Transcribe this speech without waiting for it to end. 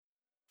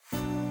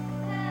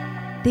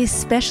This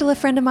Special A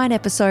Friend of Mine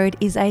episode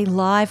is a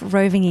live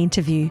roving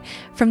interview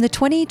from the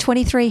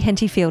 2023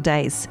 Henty Field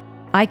Days.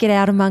 I get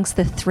out amongst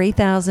the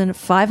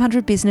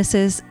 3,500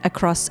 businesses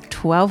across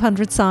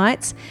 1,200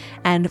 sites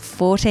and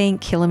 14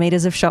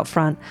 kilometres of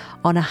shopfront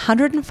on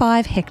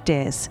 105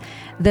 hectares,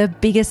 the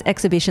biggest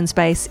exhibition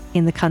space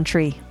in the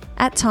country.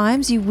 At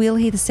times, you will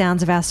hear the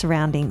sounds of our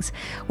surroundings,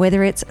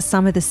 whether it's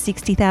some of the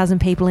 60,000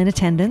 people in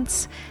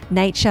attendance,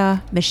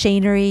 nature,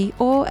 machinery,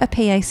 or a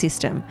PA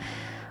system.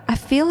 I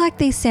feel like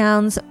these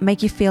sounds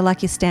make you feel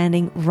like you're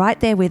standing right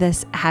there with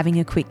us having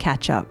a quick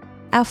catch-up.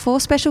 Our 4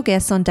 special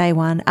guests on day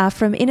 1 are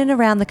from in and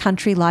around the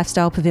country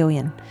lifestyle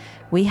pavilion.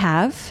 We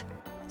have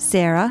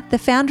Sarah, the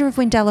founder of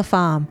Windella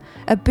Farm,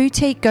 a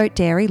boutique goat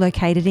dairy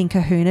located in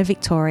Kahuna,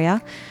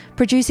 Victoria,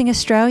 producing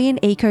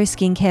Australian eco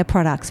skincare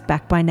products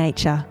backed by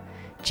nature.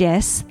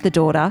 Jess, the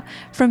daughter,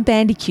 from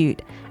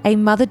Bandicoot, a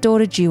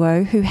mother-daughter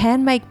duo who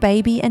hand-make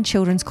baby and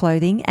children's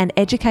clothing and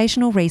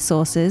educational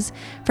resources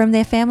from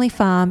their family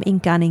farm in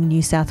Gunning,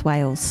 New South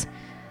Wales.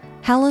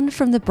 Helen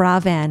from the Bra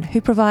Van, who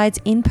provides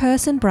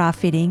in-person bra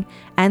fitting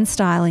and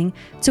styling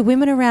to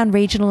women around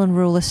regional and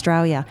rural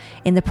Australia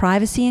in the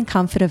privacy and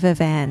comfort of her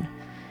van.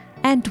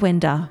 And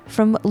Gwenda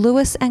from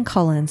Lewis and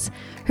Collins,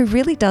 who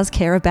really does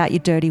care about your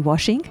dirty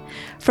washing.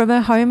 From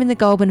her home in the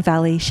Goulburn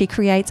Valley, she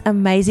creates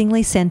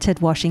amazingly scented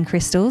washing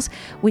crystals,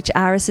 which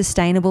are a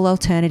sustainable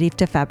alternative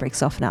to fabric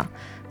softener.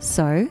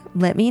 So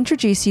let me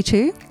introduce you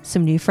to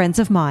some new friends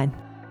of mine.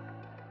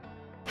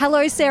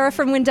 Hello, Sarah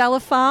from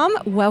Windella Farm.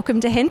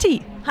 Welcome to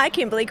Henty. Hi,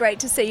 Kimberly. Great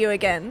to see you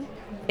again.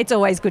 It's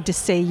always good to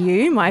see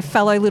you, my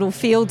fellow little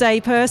field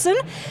day person.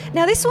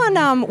 Now this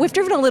one, we've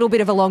driven a little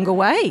bit of a longer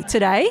way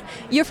today.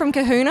 You're from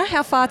Kahuna.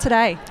 How far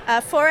today?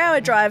 4-hour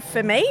drive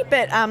for me,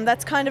 but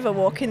that's kind of a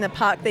walk in the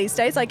park these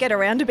days. I get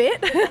around a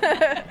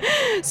bit.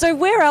 So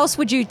where else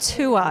would you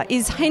tour?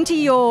 Is Henty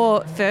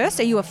your first?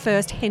 Are you a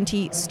first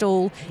Henty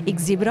stall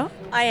exhibitor?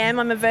 I am.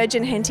 I'm a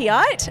virgin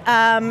Hentyite,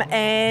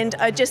 and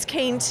I'm just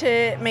keen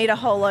to meet a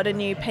whole lot of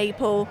new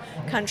people.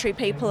 Country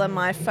people are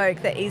my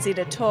folk. They're easy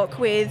to talk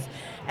with.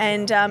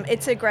 And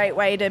it's a great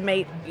way to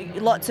meet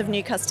lots of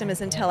new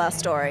customers and tell our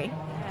story.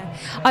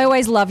 I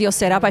always love your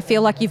setup. I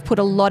feel like you've put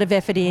a lot of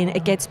effort in.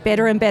 It gets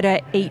better and better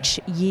each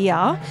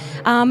year.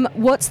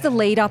 What's the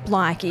lead up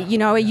like? You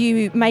know, are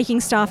you making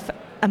stuff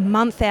a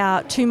month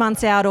out, 2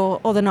 months out,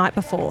 or the night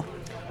before?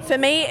 For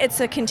me,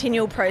 it's a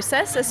continual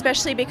process,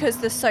 especially because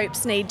the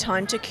soaps need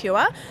time to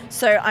cure.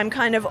 So I'm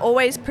kind of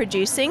always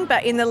producing,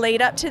 but in the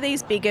lead up to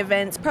these big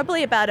events,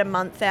 probably about a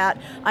month out,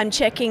 I'm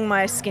checking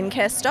my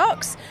skincare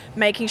stocks,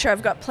 making sure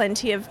I've got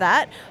plenty of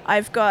that.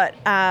 I've got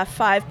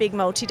 5 big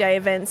multi-day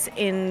events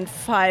in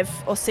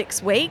 5 or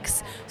 6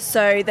 weeks.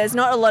 So there's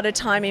not a lot of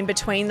time in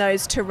between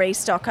those to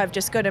restock. I've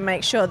just got to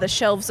make sure the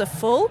shelves are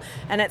full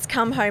and it's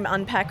come home,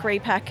 unpack,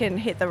 repack and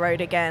hit the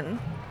road again.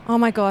 Oh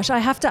my gosh, I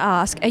have to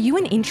ask, are you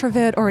an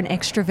introvert or an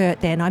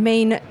extrovert then? I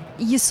mean,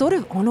 you're sort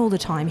of on all the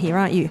time here,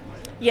 aren't you?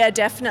 Yeah,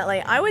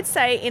 definitely. I would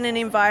say in an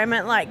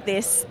environment like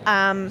this,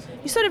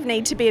 you sort of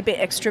need to be a bit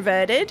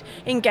extroverted,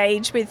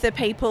 engage with the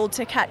people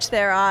to catch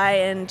their eye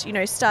and, you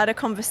know, start a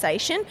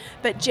conversation.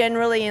 But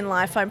generally in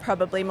life, I'm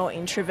probably more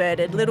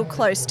introverted, little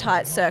close,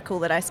 tight circle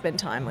that I spend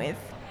time with.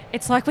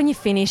 It's like when you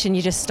finish and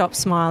you just stop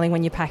smiling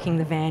when you're packing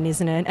the van,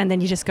 isn't it? And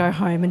then you just go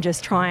home and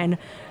just try and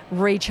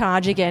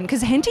recharge again,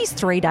 because Henty's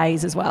 3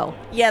 days as well.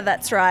 Yeah,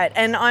 that's right.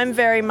 And I'm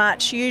very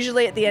much,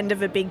 usually at the end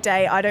of a big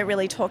day, I don't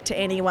really talk to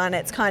anyone.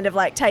 It's kind of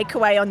like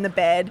takeaway on the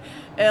bed,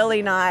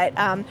 early night.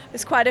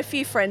 There's quite a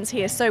few friends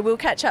here, so we'll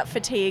catch up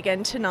for tea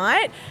again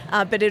tonight,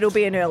 but it'll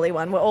be an early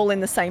one. We're all in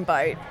the same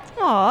boat.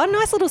 Oh,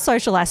 nice little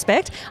social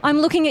aspect. I'm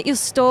looking at your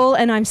stall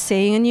and I'm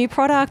seeing a new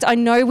product. I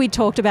know we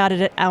talked about it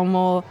at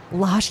Elmore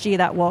last year,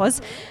 that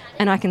was,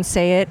 and I can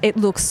see it. It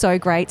looks so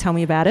great. Tell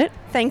me about it.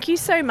 Thank you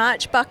so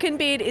much. Buck and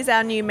Beard is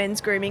our new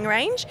men's grooming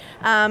range.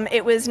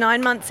 It was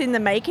 9 months in the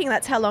making.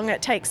 That's how long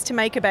it takes to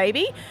make a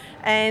baby.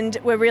 And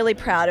we're really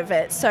proud of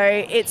it. So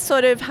it's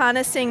sort of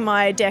harnessing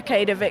my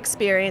decade of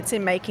experience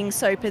in making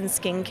soap and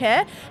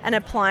skincare and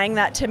applying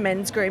that to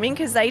men's grooming,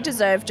 because they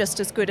deserve just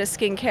as good a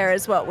skincare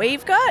as what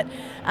we've got.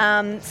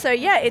 So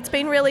yeah, it's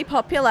been really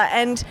popular,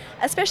 and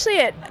especially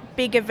at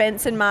big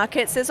events and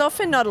markets, there's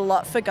often not a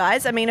lot for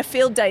guys. I mean, a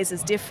field days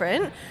is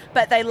different,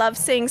 but they love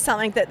seeing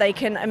something that they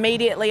can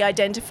immediately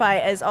identify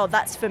as, oh,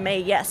 that's for me.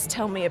 Yes,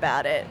 tell me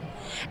about it.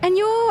 And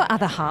your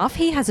other half,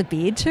 he has a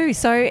beard too,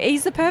 so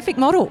he's the perfect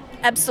model.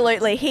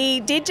 Absolutely. He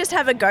did just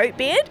have a goat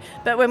beard,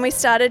 but when we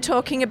started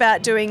talking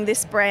about doing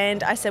this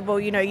brand, I said, well,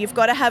 you know, you've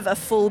got to have a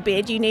full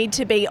beard. You need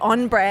to be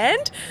on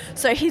brand.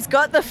 So he's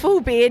got the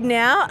full beard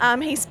now.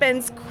 He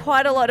spends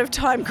quite a lot of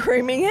time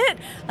grooming it,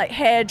 like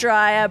hair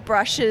dryer,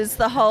 brushes,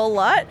 the whole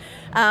lot.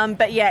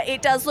 But yeah,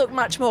 it does look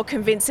much more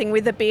convincing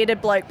with a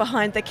bearded bloke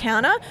behind the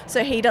counter.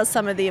 So he does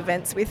some of the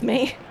events with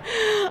me.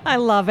 I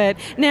love it.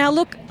 Now,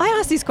 look, I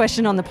asked this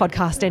question on the podcast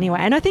podcast anyway,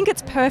 and I think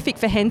it's perfect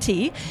for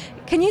Henty.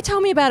 Can you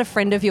tell me about a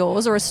friend of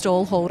yours or a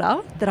stall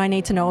holder that I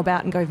need to know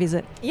about and go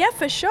visit? Yeah,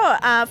 for sure.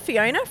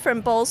 Fiona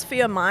from Balls for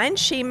Your Mind,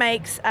 she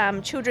makes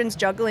children's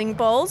juggling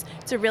balls.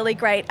 It's a really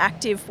great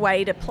active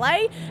way to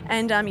play,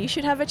 and you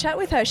should have a chat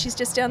with her. She's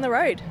just down the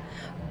road.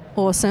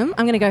 Awesome.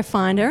 I'm going to go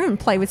find her and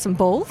play with some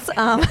balls.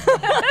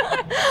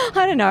 I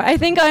don't know. I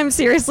think I'm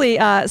seriously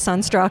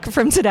sunstruck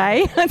from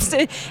today.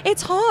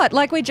 It's hot.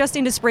 Like, we're just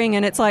into spring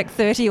and it's like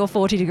 30 or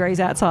 40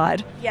 degrees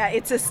outside. Yeah,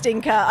 it's a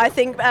stinker. I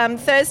think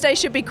Thursday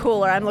should be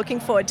cooler. I'm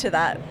looking forward to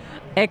that.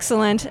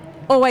 Excellent.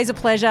 Always a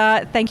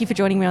pleasure. Thank you for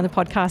joining me on the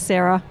podcast,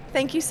 Sarah.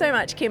 Thank you so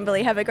much,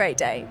 Kimberly. Have a great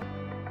day.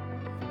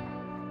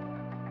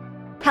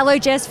 Hello,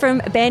 Jess from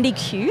Bandy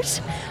Cute.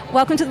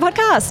 Welcome to the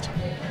podcast.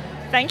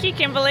 Thank you,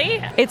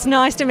 Kimberly. It's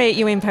nice to meet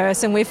you in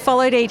person. We've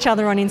followed each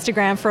other on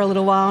Instagram for a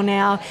little while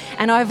now,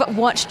 and I've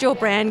watched your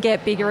brand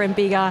get bigger and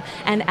bigger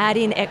and add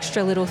in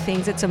extra little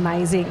things. It's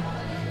amazing.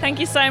 Thank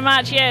you so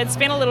much. Yeah, it's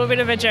been a little bit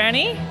of a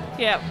journey.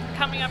 Yeah,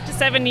 coming up to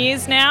 7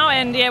 years now,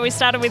 and yeah, we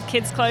started with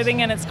kids'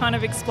 clothing and it's kind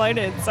of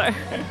exploded. So.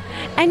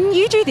 And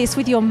you do this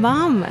with your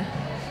mum.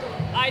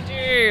 I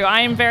do.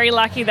 I am very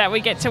lucky that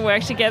we get to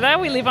work together.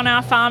 We live on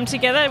our farm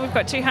together. We've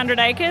got 200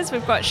 acres,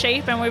 we've got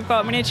sheep and we've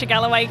got miniature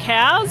Galloway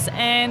cows.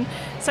 And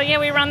so, yeah,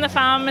 we run the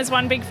farm as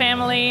one big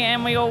family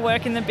and we all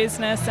work in the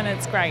business and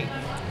it's great.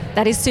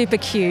 That is super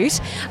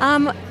cute.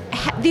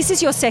 This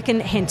is your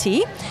second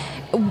Henty.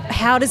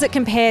 How does it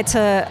compare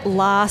to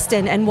last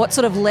and what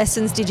sort of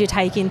lessons did you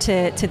take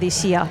into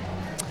this year?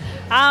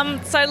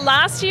 So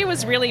last year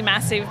was really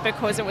massive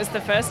because it was the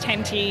first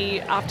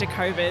Henty after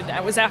COVID.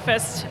 It was our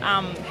first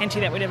Henty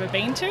that we'd ever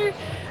been to.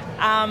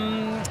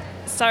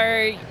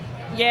 So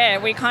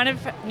yeah, we kind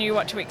of knew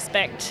what to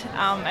expect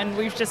and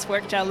we've just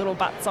worked our little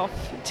butts off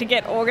to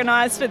get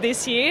organised for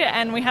this year,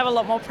 and we have a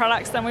lot more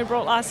products than we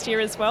brought last year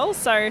as well.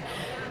 So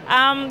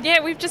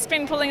yeah, we've just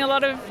been pulling a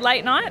lot of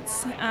late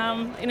nights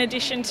in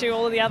addition to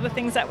all of the other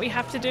things that we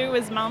have to do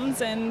as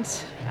mums and,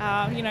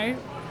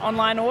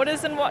 online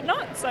orders and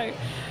whatnot. So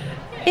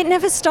it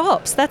never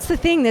stops. That's the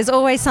thing. There's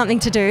always something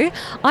to do.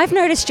 I've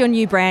noticed your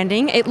new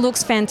branding. It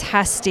looks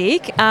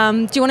fantastic. Do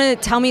you want to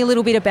tell me a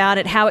little bit about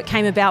it, how it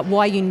came about,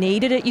 why you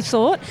needed it, you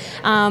thought?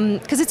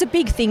 Because it's a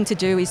big thing to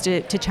do, is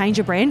to change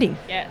your branding.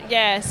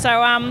 Yeah.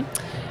 So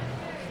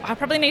I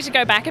probably need to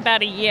go back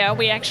about a year.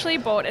 We actually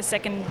bought a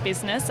second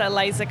business, a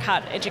laser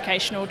cut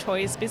educational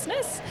toys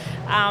business.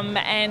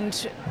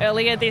 And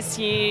earlier this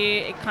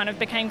year, it kind of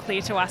became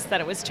clear to us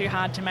that it was too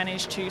hard to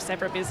manage two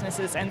separate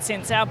businesses. And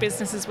since our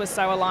businesses were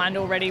so aligned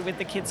already with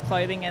the kids'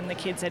 clothing and the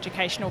kids'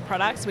 educational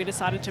products, we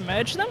decided to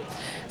merge them.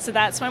 So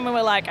that's when we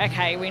were like,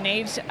 okay, we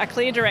need a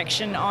clear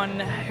direction on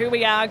who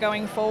we are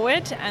going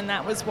forward. And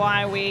that was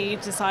why we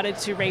decided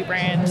to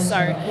rebrand. So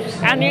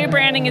our new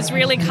branding is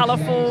really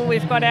colourful.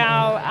 We've got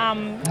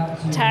our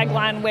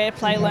tagline, Wear,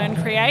 Play, Learn,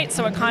 Create.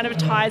 So it kind of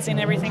ties in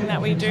everything that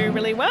we do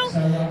really well.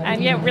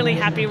 And yeah, really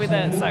happy with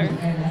it. So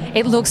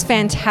it looks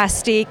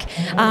fantastic.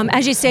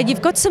 As you said,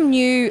 you've got some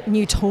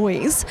new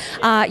toys.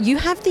 You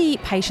have the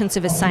Patience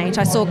of a Saint.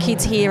 I saw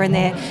kids here and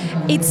there.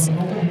 It's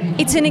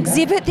an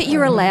exhibit that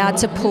you're allowed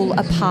to pull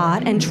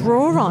apart and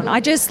draw on.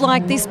 I just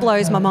this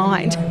blows my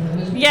mind.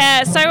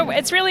 Yeah, so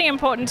it's really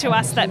important to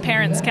us that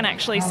parents can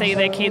actually see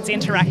their kids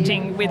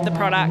interacting with the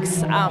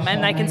products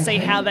and they can see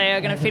how they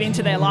are going to fit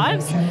into their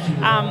lives.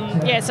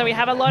 So we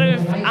have a lot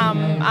of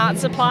art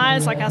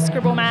supplies like our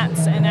scribble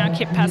mats and our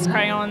Kit Pass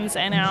crayons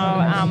and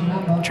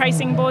our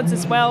tracing boards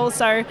as well.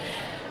 So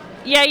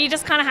yeah, you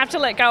just kind of have to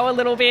let go a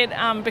little bit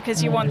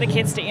because you want the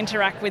kids to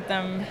interact with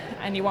them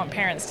and you want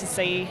parents to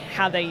see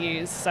how they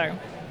use. So.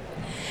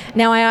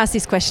 Now, I ask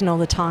this question all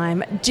the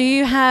time. Do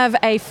you have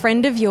a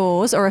friend of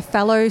yours or a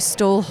fellow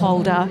stall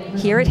holder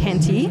here at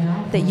Henty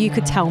that you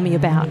could tell me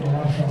about?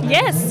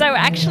 Yes, so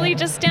actually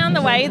just down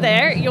the way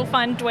there, you'll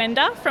find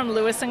Dwenda from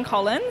Lewis &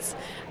 Collins.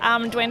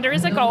 Dwenda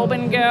is a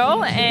Goulburn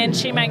girl and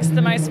she makes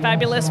the most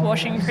fabulous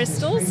washing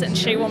crystals, and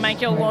she will make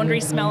your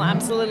laundry smell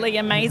absolutely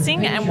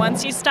amazing, and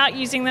once you start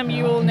using them,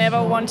 you will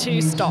never want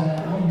to stop.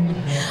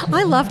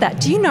 I love that.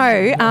 Do you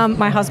know,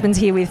 my husband's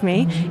here with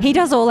me. He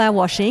does all our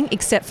washing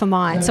except for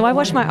mine. So I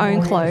wash my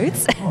own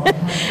clothes.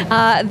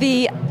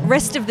 The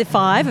rest of the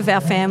 5 of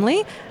our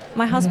family,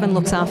 my husband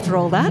looks after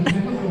all that.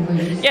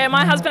 Yeah,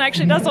 my husband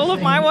actually does all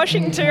of my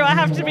washing too, I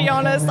have to be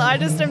honest. I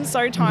just am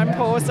so time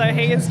poor, so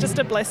he is just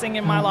a blessing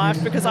in my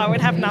life because I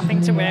would have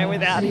nothing to wear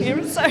without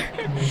him. So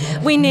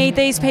we need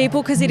these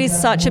people because it is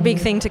such a big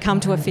thing to come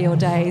to a field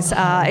days.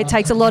 It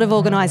takes a lot of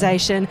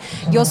organisation.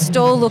 Your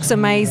stall looks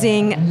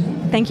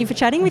amazing. Thank you for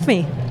chatting with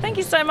me. Thank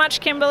you so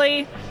much,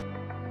 Kimberly.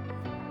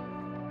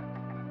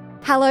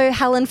 Hello,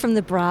 Helen from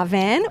the Bra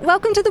Van.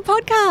 Welcome to the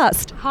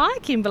podcast. Hi,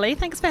 Kimberly.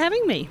 Thanks for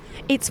having me.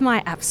 It's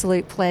my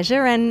absolute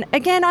pleasure. And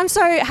again, I'm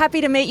so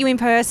happy to meet you in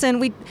person.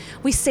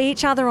 We see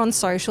each other on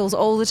socials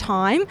all the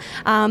time,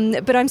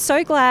 but I'm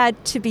so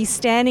glad to be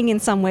standing in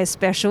somewhere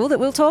special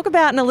that we'll talk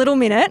about in a little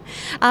minute.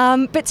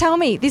 But tell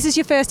me, this is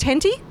your first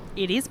Henty?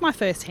 It is my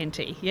first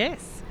Henty,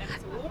 yes.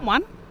 It's a warm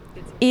one.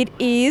 It's It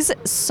is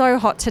so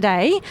hot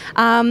today.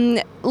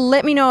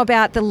 Let me know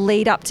about the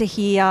lead up to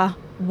here,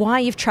 why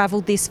you've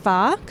travelled this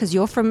far, because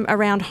you're from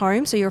around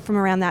home, so you're from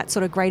around that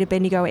sort of Greater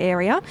Bendigo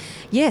area.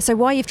 Yeah, so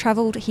why you've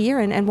travelled here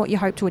and what you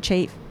hope to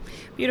achieve.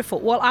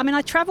 Beautiful. Well,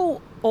 I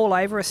travel all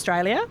over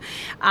Australia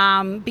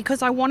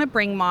because I want to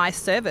bring my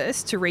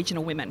service to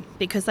regional women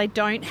because they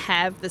don't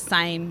have the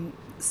same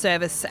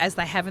service as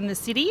they have in the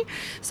city.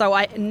 So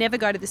I never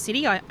go to the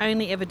city. I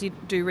only ever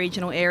do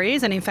regional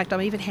areas. And in fact,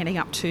 I'm even heading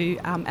up to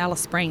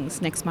Alice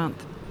Springs next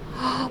month.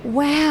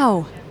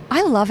 Wow.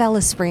 I love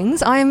Alice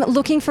Springs. I'm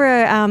looking for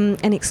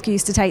an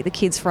excuse to take the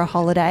kids for a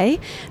holiday.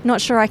 Not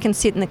sure I can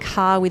sit in the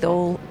car with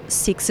all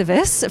 6 of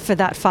us for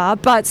that far,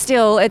 but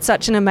still, it's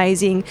such an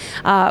amazing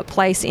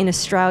place in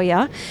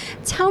Australia.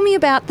 Tell me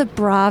about the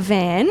bra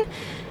van.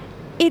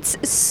 It's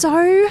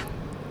so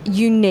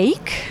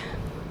unique.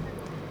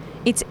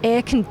 It's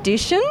air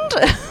conditioned.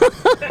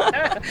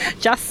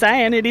 Just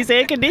saying, it is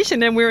air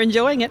conditioned and we're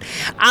enjoying it.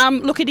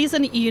 Look, it is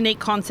a unique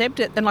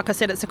concept, and like I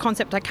said, it's a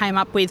concept I came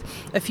up with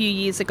a few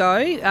years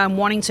ago,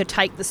 wanting to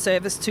take the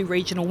service to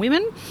regional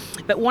women,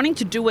 but wanting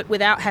to do it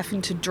without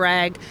having to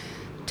drag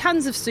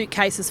tons of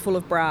suitcases full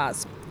of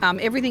bras.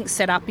 Everything's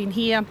set up in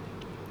here.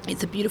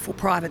 It's a beautiful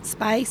private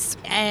space,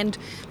 and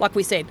like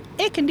we said,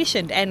 air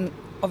conditioned and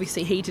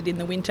obviously heated in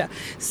the winter.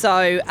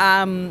 So,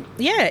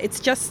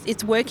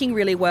 it's working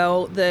really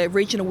well. The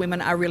regional women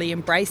are really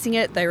embracing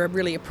it. They are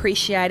really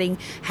appreciating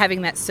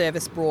having that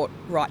service brought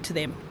right to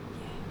them.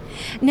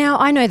 Now,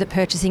 I know that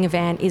purchasing a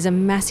van is a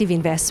massive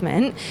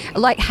investment.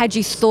 Like, had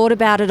you thought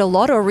about it a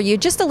lot, or were you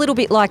just a little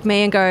bit like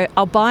me and go,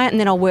 I'll buy it and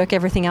then I'll work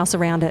everything else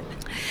around it?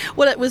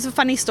 Well, it was a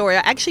funny story.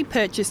 I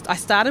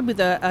started with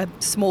a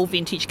small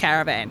vintage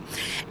caravan,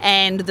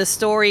 and the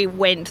story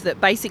went that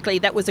basically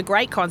that was a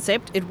great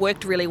concept. It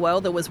worked really well.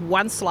 There was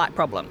one slight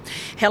problem.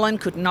 Helen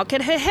could not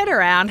get her head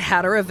around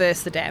how to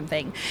reverse the damn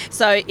thing.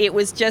 So it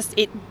was just,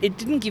 it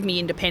didn't give me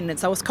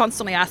independence. I was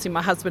constantly asking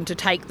my husband to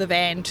take the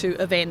van to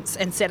events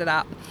and set it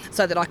up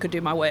so that I could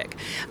do my work.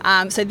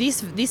 So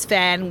this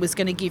van was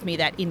going to give me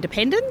that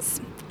independence.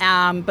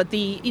 But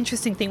the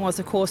interesting thing was,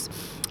 of course,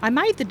 I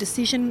made the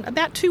decision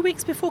about 2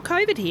 weeks before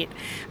COVID hit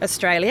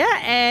Australia,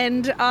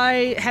 and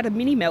I had a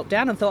mini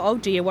meltdown and thought, oh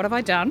dear, what have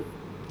I done?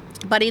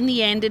 But in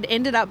the end, it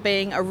ended up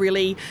being a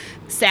really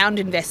sound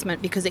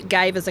investment because it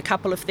gave us a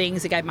couple of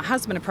things. It gave my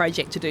husband a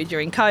project to do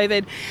during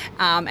COVID.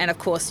 And of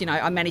course,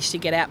 I managed to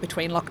get out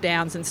between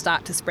lockdowns and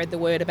start to spread the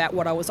word about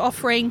what I was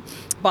offering.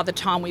 By the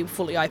time we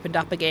fully opened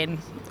up again,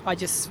 I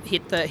just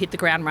hit the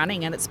ground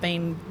running, and it's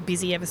been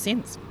busy ever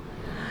since.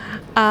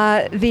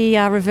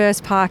 The reverse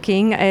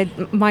parking,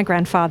 my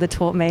grandfather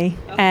taught me,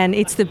 and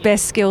it's the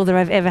best skill that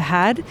I've ever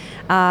had.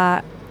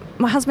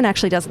 My husband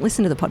actually doesn't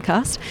listen to the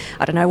podcast.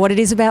 I don't know what it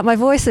is about my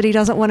voice that he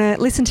doesn't want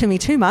to listen to me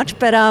too much,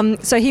 but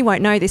so he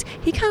won't know this.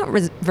 He can't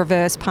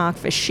reverse park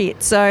for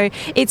shit. So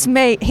it's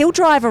me. He'll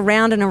drive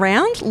around and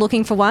around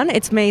looking for one.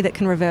 It's me that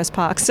can reverse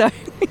park. So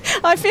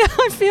I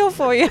feel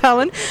for you,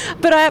 Helen.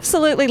 But I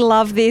absolutely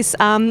love this.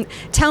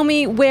 Tell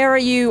me, where are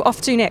you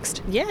off to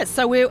next? Yeah,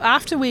 so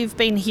after we've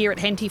been here at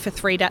Henty for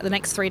the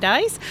next 3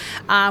 days,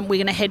 we're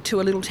going to head to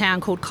a little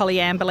town called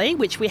Coleambally,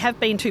 which we have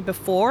been to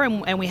before,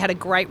 and we had a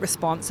great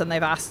response, and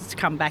they've asked us to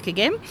come back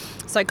again.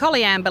 So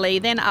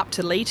Coleambally, then up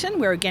to Leeton,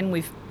 where again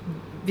we've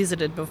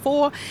visited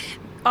before,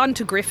 on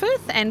to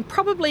Griffith, and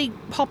probably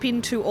pop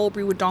into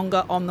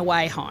Albury-Wodonga on the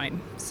way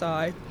home.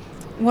 So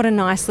what a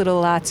nice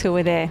little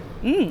tour there.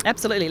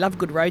 Absolutely, love a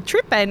good road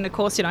trip, and of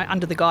course,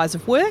 under the guise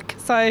of work,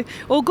 so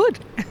all good.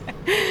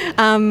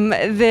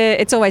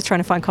 It's always trying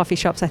to find coffee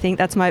shops. I think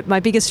that's my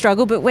biggest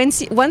struggle, but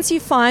once you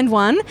find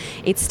one,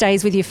 it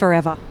stays with you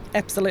forever.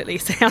 Absolutely,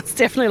 sounds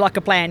definitely like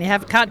a plan.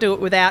 Can't do it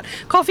without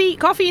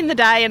coffee in the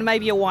day and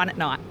maybe a wine at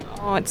night.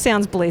 Oh, it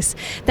sounds bliss.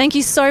 Thank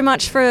you so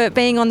much for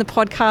being on the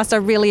podcast. I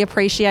really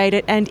appreciate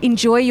it, and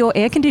enjoy your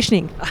air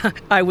conditioning.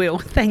 I will.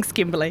 Thanks,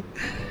 Kimberly.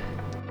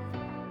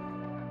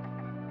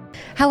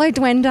 Hello,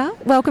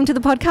 Dwenda. Welcome to the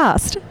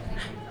podcast.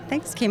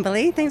 Thanks,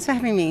 Kimberly. Thanks for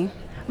having me.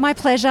 My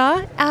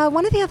pleasure.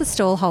 One of the other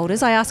stall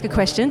holders, I asked a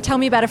question, tell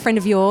me about a friend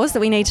of yours that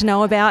we need to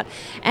know about,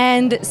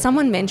 and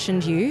someone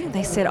mentioned you.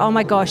 They said, oh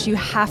my gosh, you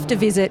have to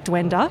visit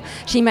Dwenda.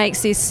 She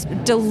makes this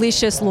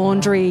delicious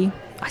laundry,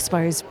 I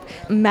suppose,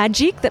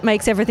 magic that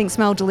makes everything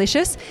smell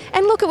delicious.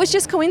 And look, it was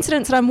just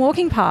coincidence that I'm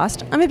walking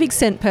past. I'm a big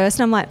scent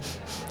person. I'm like,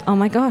 oh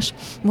my gosh,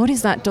 what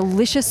is that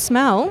delicious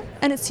smell?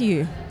 And it's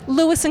you,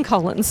 Lewis and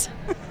Collins.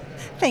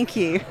 Thank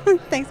you.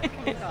 Thanks for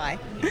coming by.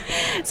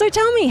 So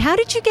tell me, how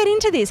did you get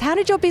into this? How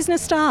did your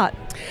business start?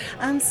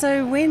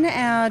 So when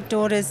our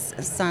daughter's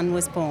son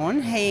was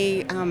born,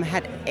 he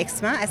had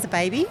eczema as a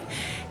baby,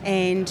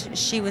 and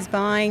she was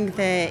buying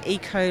the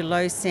Eco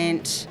Low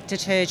Scent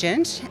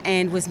detergent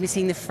and was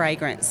missing the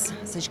fragrance.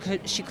 So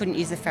she couldn't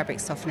use the fabric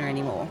softener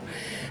anymore.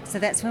 So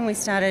that's when we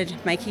started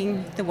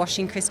making the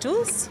washing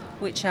crystals,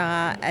 which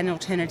are an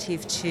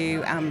alternative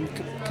to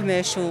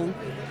commercial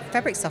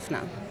fabric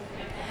softener.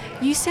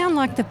 You sound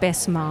like the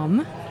best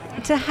mum.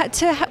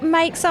 to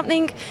make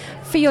something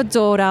for your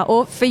daughter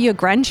or for your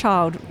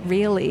grandchild,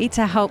 really,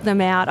 to help them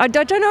out. I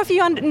don't know if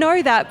you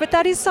know that, but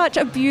that is such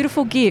a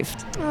beautiful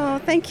gift. Oh,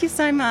 thank you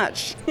so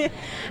much.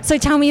 So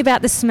tell me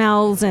about the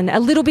smells and a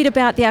little bit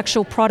about the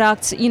actual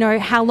product. You know,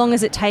 how long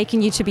has it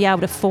taken you to be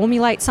able to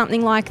formulate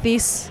something like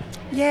this?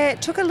 Yeah,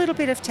 it took a little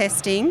bit of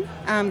testing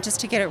just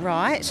to get it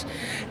right,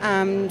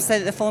 so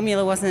that the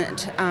formula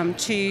wasn't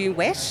too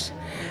wet,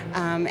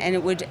 and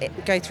it would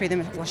go through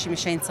the washing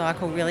machine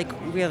cycle really,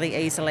 really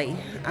easily.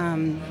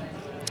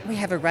 We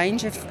have a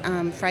range of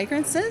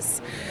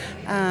fragrances,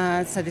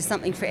 so there's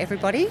something for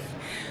everybody.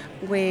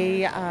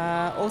 We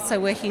are also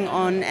working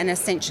on an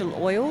essential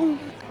oil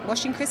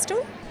washing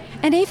crystal.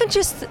 And even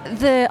just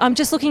I'm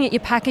just looking at your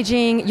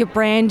packaging, your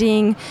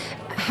branding.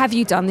 Have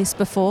you done this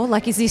before?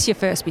 Like, is this your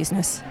first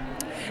business?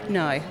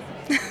 No.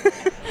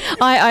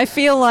 I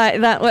feel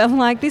like that. I'm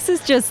like, this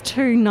is just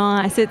too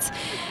nice.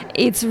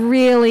 It's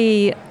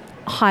really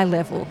high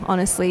level,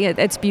 honestly.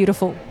 It's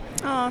beautiful.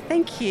 Oh,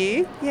 thank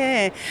you.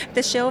 Yeah.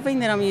 The shelving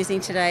that I'm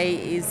using today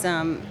is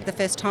the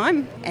first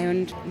time,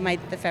 and made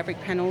the fabric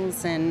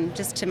panels and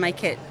just to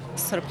make it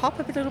sort of pop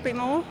a little bit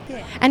more.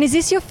 Yeah. And is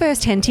this your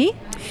first Henty?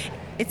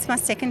 It's my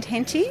second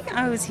Henty.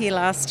 I was here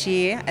last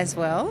year as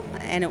well,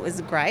 and it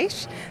was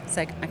great.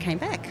 So I came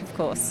back, of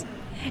course.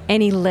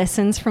 Any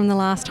lessons from the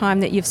last time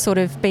that you've sort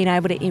of been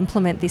able to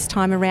implement this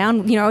time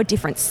around? You know, a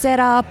different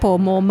setup or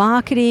more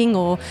marketing,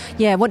 or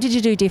what did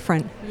you do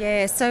different?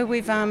 Yeah, so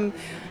we've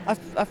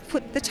I've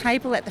put the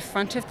table at the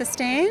front of the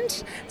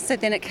stand, so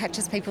then it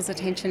catches people's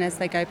attention as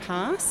they go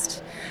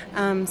past.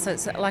 So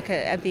it's like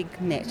a big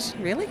net,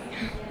 really.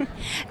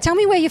 Tell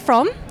me where you're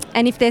from,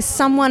 and if there's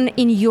someone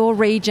in your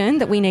region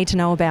that we need to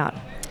know about.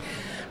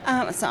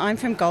 So I'm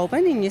from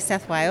Goulburn in New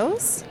South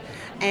Wales,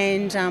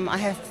 and I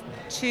have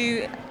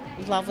two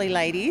lovely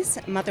ladies,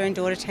 mother and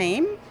daughter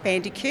team,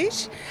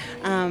 Bandicoot.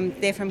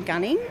 They're from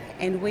Gunning,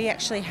 and we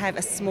actually have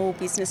a small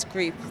business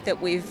group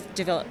that we've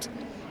developed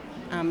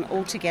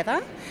all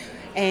together.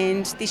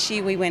 And this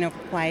year we went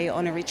away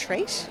on a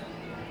retreat.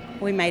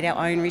 We made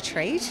our own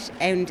retreat,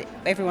 and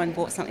everyone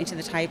brought something to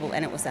the table,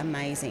 and it was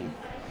amazing.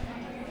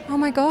 Oh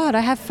my God, I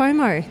have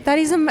FOMO.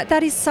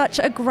 That is such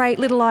a great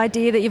little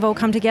idea that you've all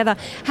come together.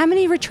 How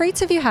many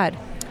retreats have you had?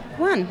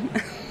 One.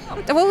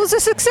 Well, it was a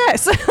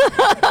success.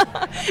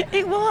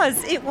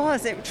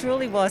 It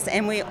truly was.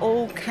 And we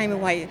all came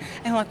away,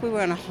 and like we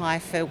were on a high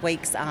for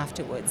weeks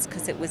afterwards,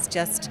 because it was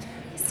just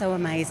so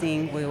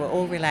amazing. We were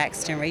all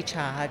relaxed and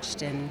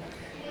recharged, and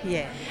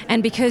yeah.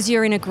 And because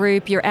you're in a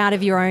group, you're out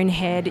of your own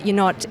head, you're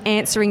not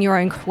answering your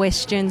own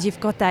questions, you've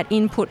got that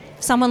input,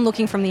 someone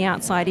looking from the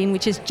outside in,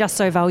 which is just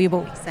so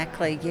valuable.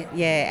 Exactly,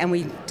 yeah. And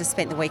we just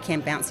spent the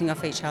weekend bouncing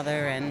off each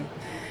other, and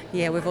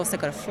yeah, we've also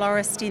got a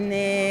florist in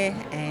there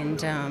and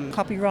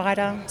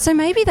copywriter. So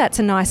maybe that's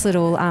a nice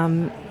little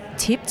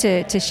tip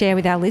to share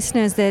with our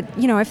listeners, that,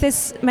 you know, if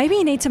there's, maybe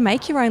you need to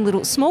make your own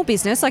little small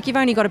business, like you've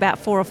only got about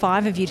 4 or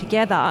 5 of you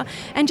together,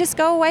 and just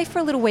go away for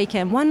a little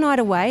weekend, one night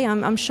away.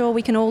 I'm sure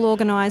we can all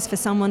organise for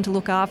someone to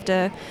look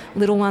after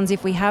little ones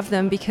if we have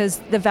them, because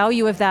the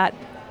value of that,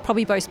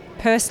 probably both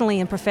personally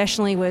and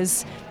professionally,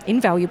 was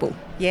invaluable.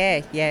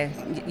 Yeah,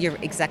 you're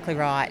exactly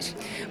right.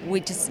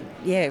 We just,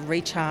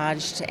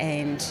 recharged,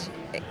 and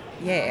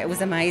it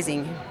was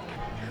amazing.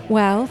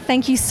 Well,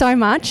 thank you so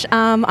much.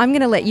 I'm going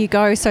to let you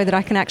go so that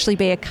I can actually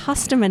be a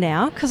customer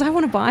now, because I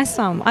want to buy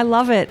some. I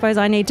love it, because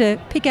I need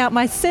to pick out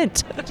my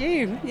scent. You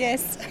do,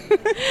 yes.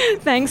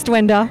 Thanks,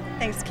 Dwenda.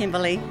 Thanks,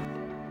 Kimberly.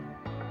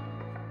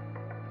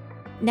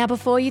 Now,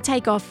 before you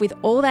take off with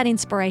all that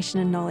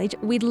inspiration and knowledge,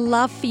 we'd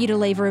love for you to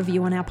leave a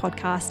review on our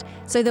podcast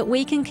so that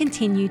we can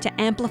continue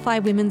to amplify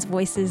women's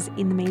voices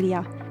in the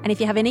media. And if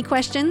you have any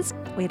questions,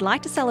 we'd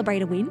like to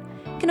celebrate a win,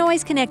 you can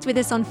always connect with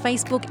us on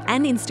Facebook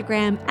and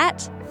Instagram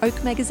at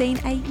Oak Magazine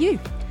AU.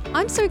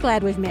 I'm so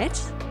glad we've met,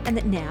 and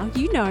that now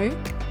you know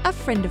a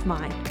friend of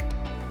mine.